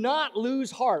 we do not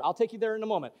lose heart. I'll take you there in a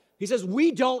moment. He says,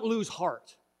 we don't lose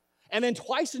heart. And then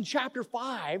twice in chapter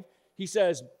 5, he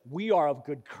says, we are of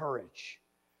good courage.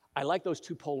 I like those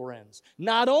two polar ends.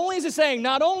 Not only is it saying,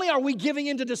 not only are we giving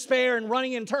into despair and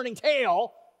running and turning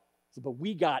tail, but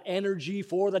we got energy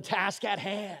for the task at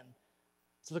hand.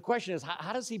 So the question is,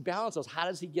 how does he balance those? How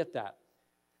does he get that?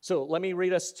 So let me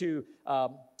read us to, I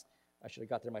should have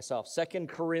got there myself, 2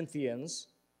 Corinthians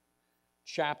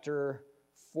chapter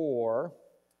 4,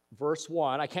 verse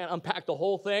 1. I can't unpack the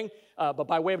whole thing, but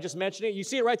by way of just mentioning it, you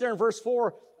see it right there in verse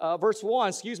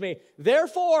 1,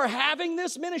 Therefore, having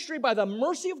this ministry by the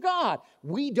mercy of God,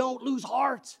 we don't lose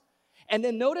heart. And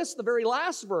then notice the very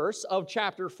last verse of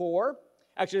chapter 4,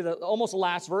 actually almost the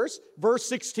last verse, verse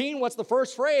 16, what's the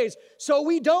first phrase? So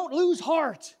we don't lose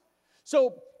heart.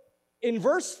 So in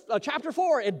chapter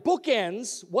 4, it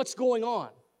bookends what's going on.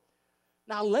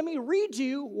 Now, let me read to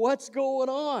you what's going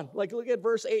on. Like, look at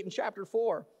verse 8 in chapter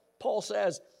 4. Paul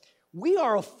says, we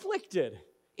are afflicted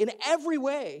in every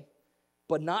way,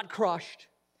 but not crushed,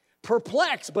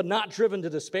 perplexed, but not driven to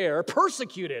despair,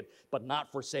 persecuted, but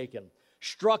not forsaken,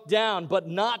 struck down, but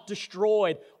not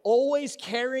destroyed, always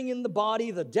carrying in the body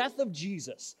the death of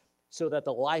Jesus, so that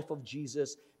the life of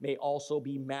Jesus may also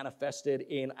be manifested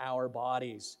in our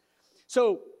bodies.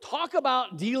 So, talk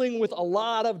about dealing with a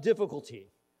lot of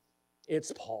difficulty.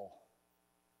 It's Paul.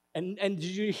 And did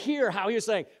you hear how he was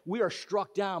saying, we are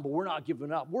struck down, but we're not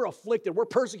giving up. We're afflicted, we're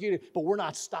persecuted, but we're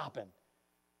not stopping.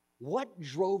 What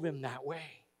drove him that way?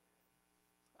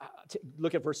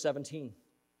 Look at verse 17.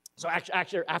 So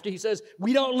actually, after he says,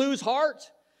 we don't lose heart,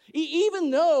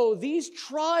 even though these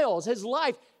trials, his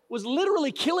life was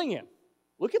literally killing him.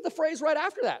 Look at the phrase right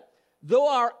after that. Though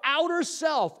our outer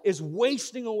self is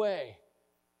wasting away,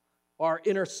 our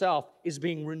inner self is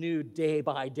being renewed day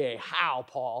by day. How,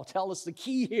 Paul? Tell us the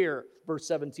key here, verse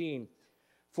 17.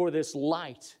 For this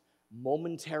light,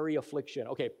 momentary affliction.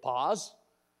 Okay, pause.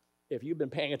 If you've been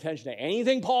paying attention to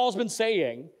anything Paul's been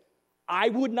saying, I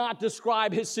would not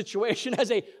describe his situation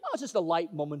as it's just a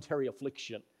light momentary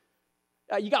affliction.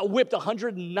 You got whipped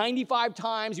 195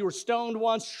 times, you were stoned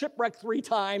once, shipwrecked 3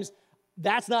 times.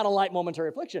 That's not a light momentary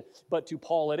affliction. But to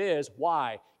Paul it is.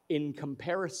 Why? In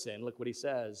comparison, look what he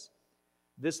says.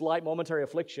 This light momentary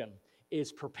affliction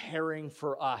is preparing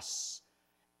for us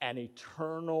an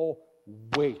eternal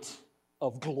weight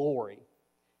of glory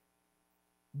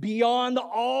beyond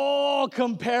all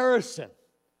comparison.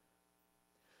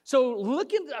 So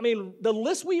look at, the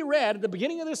list we read at the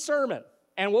beginning of this sermon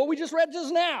and what we just read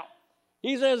just now.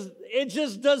 He says it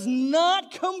just does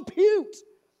not compute,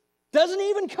 doesn't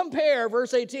even compare,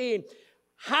 verse 18.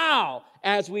 How?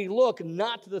 As we look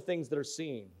not to the things that are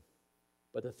seen,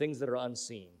 but the things that are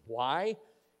unseen. Why?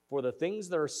 For the things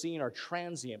that are seen are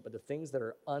transient, but the things that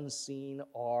are unseen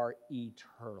are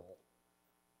eternal.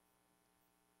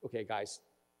 Okay, guys.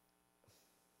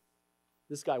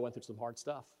 This guy went through some hard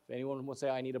stuff. If anyone would say,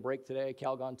 I need a break today,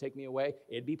 Calgon, take me away,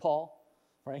 it'd be Paul.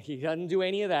 Right? He doesn't do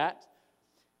any of that.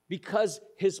 Because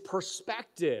his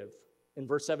perspective, in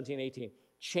verse 17, 18,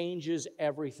 changes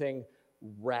everything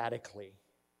radically.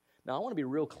 Now, I want to be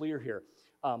real clear here.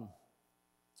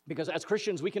 Because as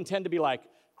Christians, we can tend to be like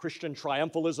Christian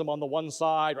triumphalism on the one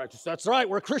side, right? That's right,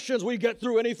 we're Christians, we get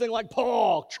through anything like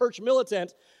Paul, church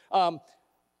militant. On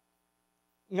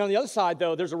the other side,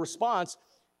 though, there's a response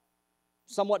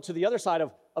somewhat to the other side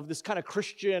of this kind of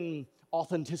Christian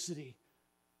authenticity.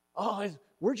 Oh,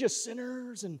 we're just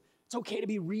sinners, and it's okay to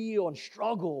be real and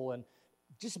struggle, and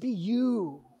just be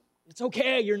you. It's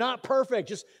okay, you're not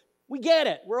perfect, we get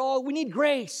it. We need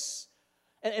grace.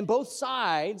 And both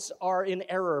sides are in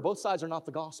error. Both sides are not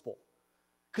the gospel.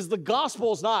 Because the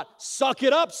gospel is not, suck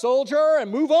it up, soldier, and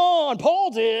move on.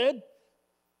 Paul did,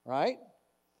 right?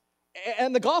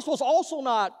 And the gospel is also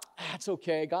not, it's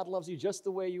okay, God loves you just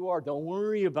the way you are. Don't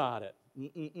worry about it.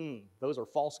 Those are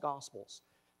false gospels.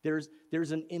 There's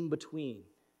an in-between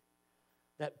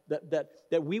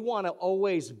that we want to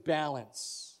always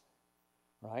balance,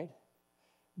 right?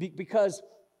 Because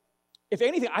if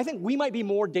anything, I think we might be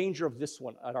more danger of this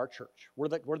one at our church. We're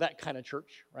that kind of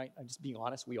church, right? I'm just being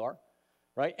honest, we are,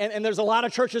 right? And there's a lot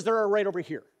of churches that are right over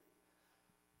here.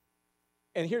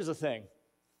 And here's the thing.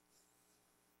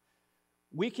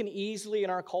 We can easily, in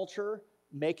our culture,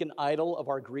 make an idol of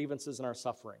our grievances and our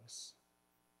sufferings.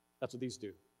 That's what these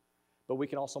do. But we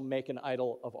can also make an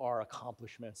idol of our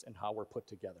accomplishments and how we're put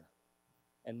together.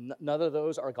 And none of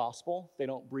those are gospel. They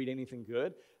don't breed anything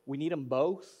good. We need them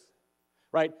both,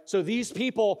 right? So these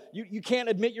people, you can't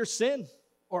admit your sin,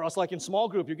 or else like in small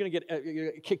group, you're going to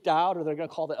get kicked out, or they're going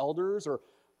to call the elders, or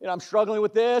I'm struggling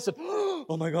with this, and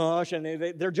oh my gosh, and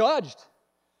they're judged.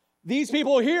 These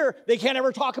people here, they can't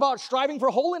ever talk about striving for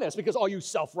holiness because, oh, you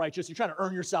self-righteous, you're trying to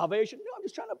earn your salvation. No, I'm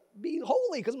just trying to be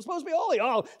holy because I'm supposed to be holy.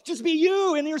 Oh, just be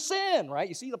you in your sin, right?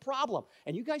 You see the problem.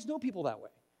 And you guys know people that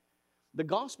way. The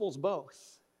gospel's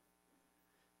both.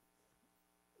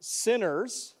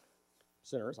 Sinners,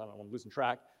 I don't know, I'm losing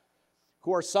track,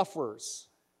 who are sufferers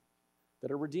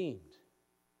that are redeemed.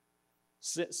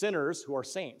 Sinners who are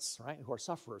saints, right? Who are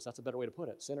sufferers. That's a better way to put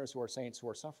it. Sinners who are saints who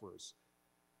are sufferers.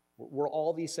 We're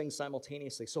all these things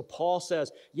simultaneously. So Paul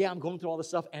says, yeah, I'm going through all this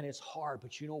stuff, and it's hard,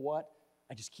 but you know what?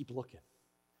 I just keep looking,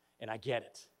 and I get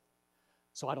it.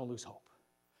 So I don't lose hope.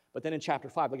 But then in chapter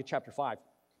 5, look at chapter 5,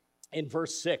 in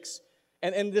verse 6,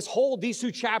 and these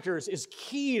two chapters is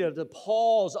key to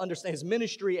Paul's understanding, his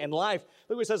ministry and life.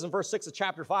 Look what it says in verse 6 of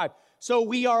chapter 5. So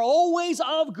we are always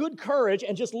of good courage,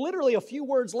 and just literally a few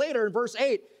words later in verse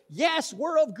 8, yes,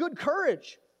 we're of good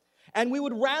courage. And we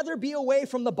would rather be away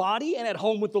from the body and at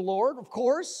home with the Lord, of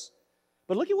course.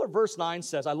 But look at what verse 9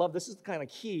 says. I love this is kind of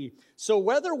key. So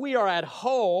whether we are at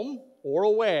home or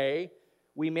away,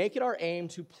 we make it our aim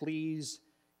to please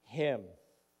Him.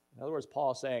 In other words,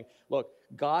 Paul is saying, look,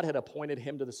 God had appointed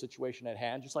him to the situation at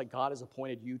hand, just like God has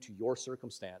appointed you to your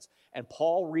circumstance. And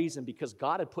Paul reasoned, because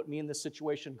God had put me in this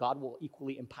situation, God will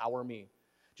equally empower me.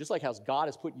 Just like how God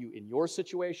has put you in your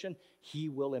situation, He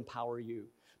will empower you.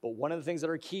 But one of the things that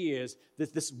are key is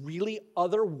this really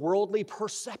otherworldly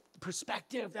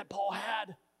perspective that Paul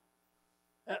had.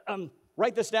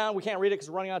 Write this down. We can't read it because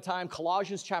we're running out of time.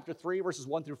 Colossians chapter 3, verses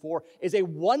 1 through 4 is a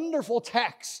wonderful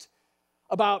text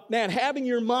about, man, having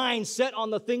your mind set on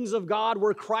the things of God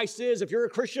where Christ is. If you're a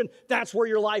Christian, that's where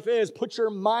your life is. Put your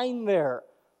mind there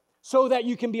so that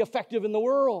you can be effective in the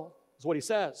world, is what he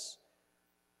says.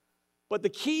 But the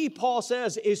key, Paul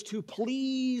says, is to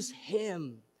please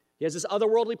Him. He has this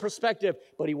otherworldly perspective,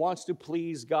 but he wants to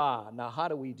please God. Now, how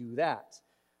do we do that?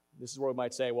 This is where we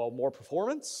might say, well, more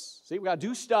performance. See, we got to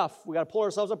do stuff. We got to pull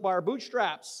ourselves up by our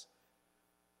bootstraps.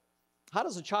 How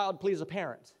does a child please a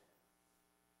parent?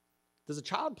 Does a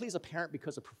child please a parent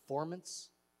because of performance?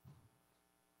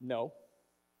 No.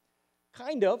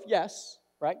 Kind of, yes,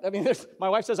 right? I mean, my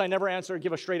wife says I never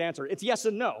give a straight answer. It's yes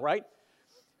and no, right?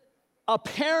 A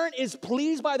parent is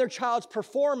pleased by their child's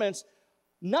performance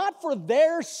not for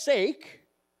their sake,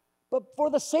 but for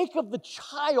the sake of the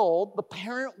child. The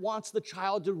parent wants the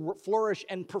child to flourish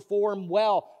and perform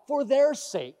well for their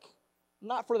sake,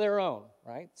 not for their own,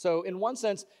 right? So in one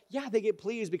sense, yeah, they get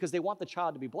pleased because they want the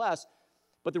child to be blessed.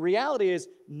 But the reality is,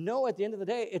 no, at the end of the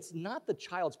day, it's not the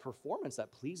child's performance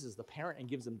that pleases the parent and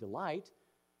gives them delight.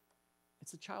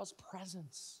 It's the child's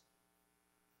presence.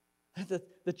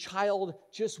 The child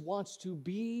just wants to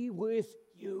be with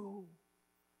you.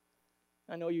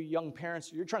 I know you young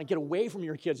parents, you're trying to get away from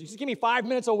your kids. You just give me 5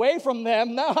 minutes away from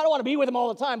them. No, I don't want to be with them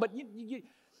all the time. But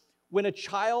when a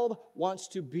child wants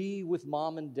to be with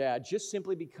mom and dad, just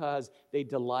simply because they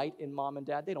delight in mom and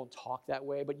dad, they don't talk that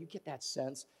way, but you get that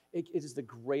sense. It is the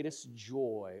greatest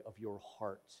joy of your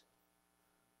heart.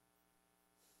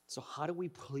 So how do we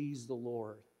please the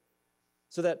Lord?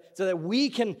 So that we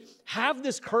can have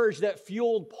this courage that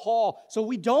fueled Paul, so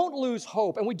we don't lose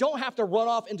hope and we don't have to run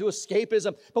off into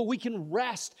escapism, but we can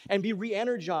rest and be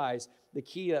re-energized. The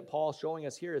key that Paul's showing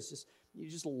us here is you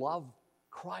just love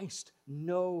Christ,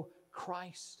 know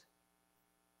Christ.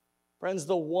 Friends,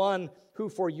 the one who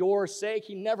for your sake,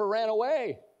 He never ran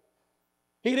away.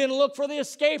 He didn't look for the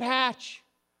escape hatch.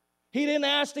 He didn't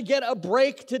ask to get a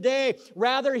break today.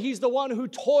 Rather, He's the one who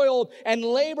toiled and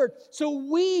labored so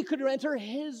we could enter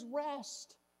His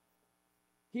rest.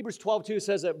 Hebrews 12:2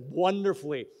 says it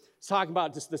wonderfully. It's talking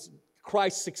about just this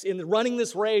Christ in running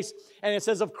this race. And it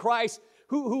says of Christ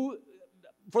who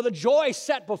for the joy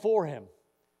set before Him,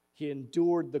 He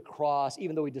endured the cross,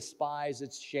 even though He despised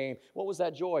its shame. What was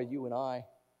that joy? You and I.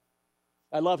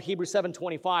 I love Hebrews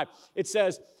 7:25. It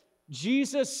says,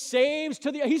 Jesus saves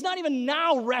He's not even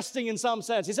now resting in some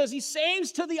sense. He says He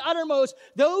saves to the uttermost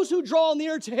those who draw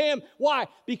near to Him. Why?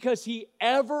 Because He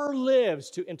ever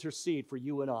lives to intercede for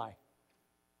you and I.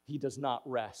 He does not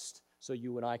rest, so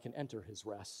you and I can enter His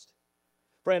rest.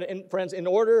 Friends, in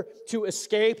order to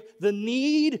escape the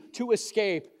need to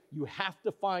escape, you have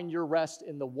to find your rest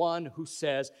in the one who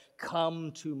says,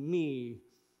 "Come to me,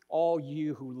 all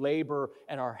you who labor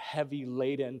and are heavy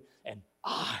laden, and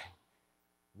I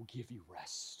will give you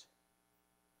rest."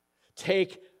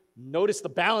 Take Notice the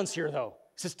balance here, though.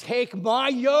 It says, take my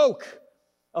yoke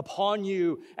upon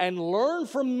you and learn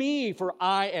from me, for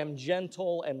I am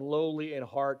gentle and lowly in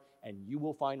heart, and you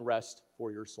will find rest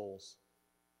for your souls.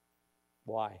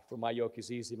 Why? For my yoke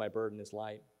is easy, my burden is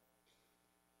light.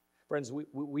 Friends,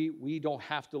 we don't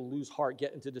have to lose heart,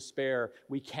 get into despair.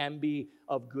 We can be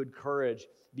of good courage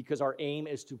because our aim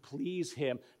is to please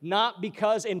Him. Not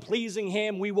because in pleasing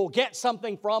Him we will get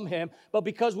something from Him, but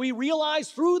because we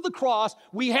realize through the cross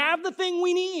we have the thing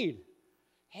we need,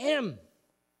 Him.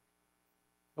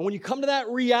 And when you come to that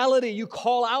reality, you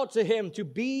call out to Him to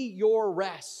be your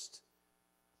rest.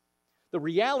 The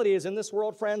reality is, in this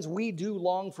world, friends, we do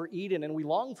long for Eden, and we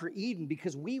long for Eden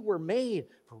because we were made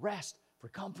for rest, for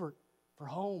comfort, for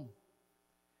home.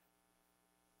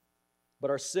 But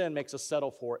our sin makes us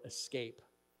settle for escape.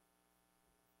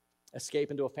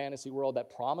 Escape into a fantasy world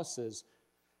that promises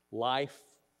life,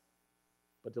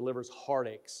 but delivers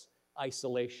heartaches,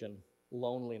 isolation,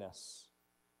 loneliness.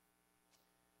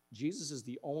 Jesus is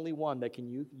the only one that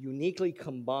can uniquely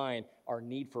combine our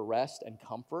need for rest and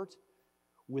comfort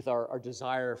with our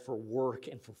desire for work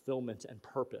and fulfillment and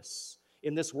purpose.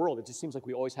 In this world, it just seems like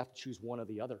we always have to choose one or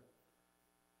the other.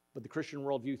 But the Christian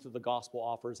worldview through the gospel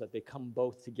offers that they come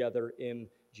both together in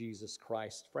Jesus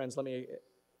Christ. Friends, let me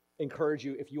encourage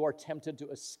you, if you are tempted to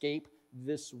escape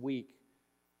this week,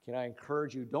 can I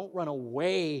encourage you, don't run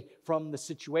away from the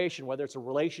situation, whether it's a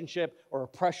relationship or a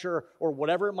pressure or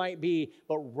whatever it might be,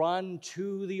 but run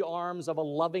to the arms of a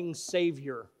loving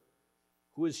Savior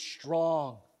who is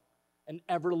strong and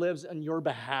ever lives on your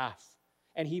behalf.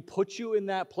 And He puts you in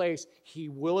that place. He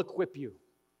will equip you.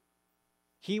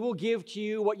 He will give to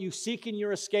you what you seek in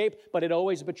your escape, but it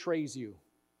always betrays you.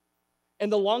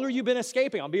 And the longer you've been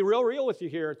escaping, I'll be real with you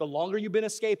here, the longer you've been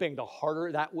escaping, the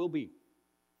harder that will be.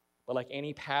 But like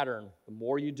any pattern, the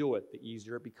more you do it, the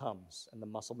easier it becomes, and the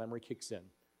muscle memory kicks in.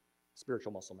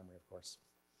 Spiritual muscle memory, of course.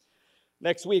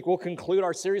 Next week, we'll conclude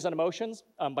our series on emotions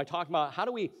by talking about how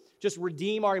do we just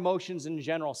redeem our emotions in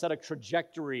general, set a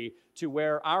trajectory to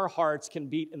where our hearts can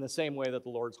beat in the same way that the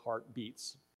Lord's heart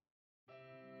beats.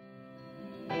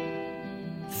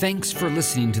 Thanks for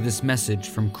listening to this message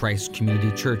from Christ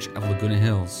Community Church of Laguna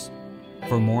Hills.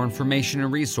 For more information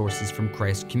and resources from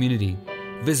Christ Community,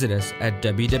 visit us at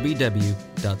www.ccclh.org.